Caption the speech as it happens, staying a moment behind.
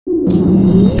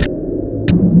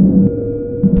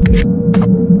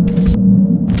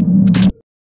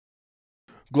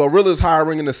Glorilla's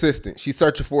hiring an assistant. She's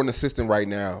searching for an assistant right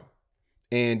now.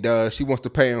 And she wants to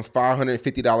pay him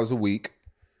 $550 a week.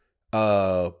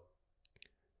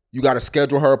 You got to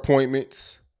schedule her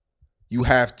appointments. You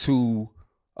have to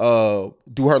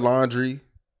do her laundry.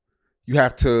 You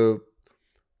have to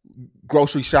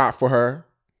grocery shop for her,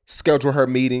 schedule her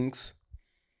meetings,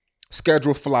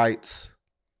 schedule flights,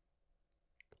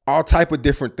 all type of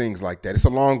different things like that. It's a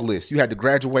long list. You had to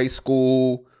graduate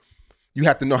school. You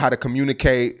have to know how to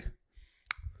communicate.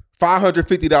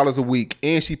 $550 a week,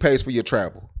 and she pays for your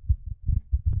travel.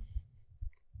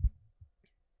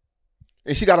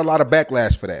 And she got a lot of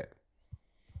backlash for that.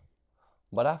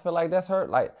 But I feel like that's her.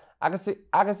 Like, I can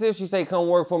see if she say, come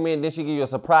work for me, and then she give you a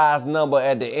surprise number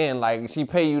at the end. Like, she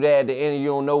pay you that at the end, and you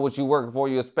don't know what you working for.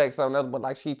 You expect something else. But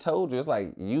like she told you, it's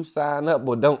like, you sign up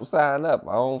or don't sign up.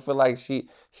 I don't feel like she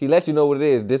let you know what it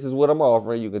is. This is what I'm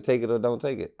offering. You can take it or don't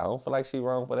take it. I don't feel like she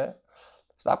wrong for that.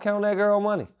 Stop counting that girl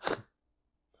money.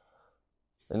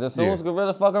 And as soon as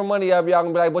Glorilla fuck her money up, y'all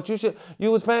gonna be like, but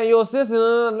you was paying your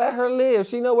assistant, let her live.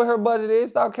 She know what her budget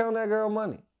is. Stop counting that girl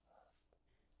money.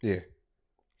 Yeah.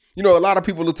 You know, a lot of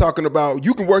people are talking about,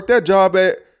 you can work that job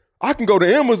I can go to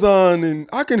Amazon and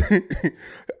I can.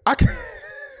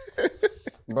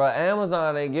 Bro,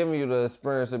 Amazon ain't giving you the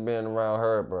experience of being around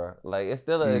her, bro. Like, it's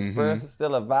still an experience, it's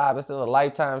still a vibe, it's still a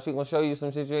lifetime. She gonna show you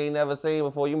some shit you ain't never seen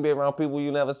before. You can be around people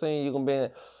you never seen. You can be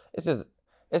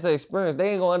it's an experience. They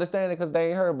ain't gonna understand it because they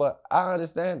ain't her, but I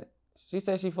understand it. She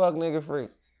said she fuck nigga free.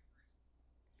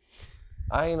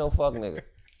 I ain't no fuck nigga.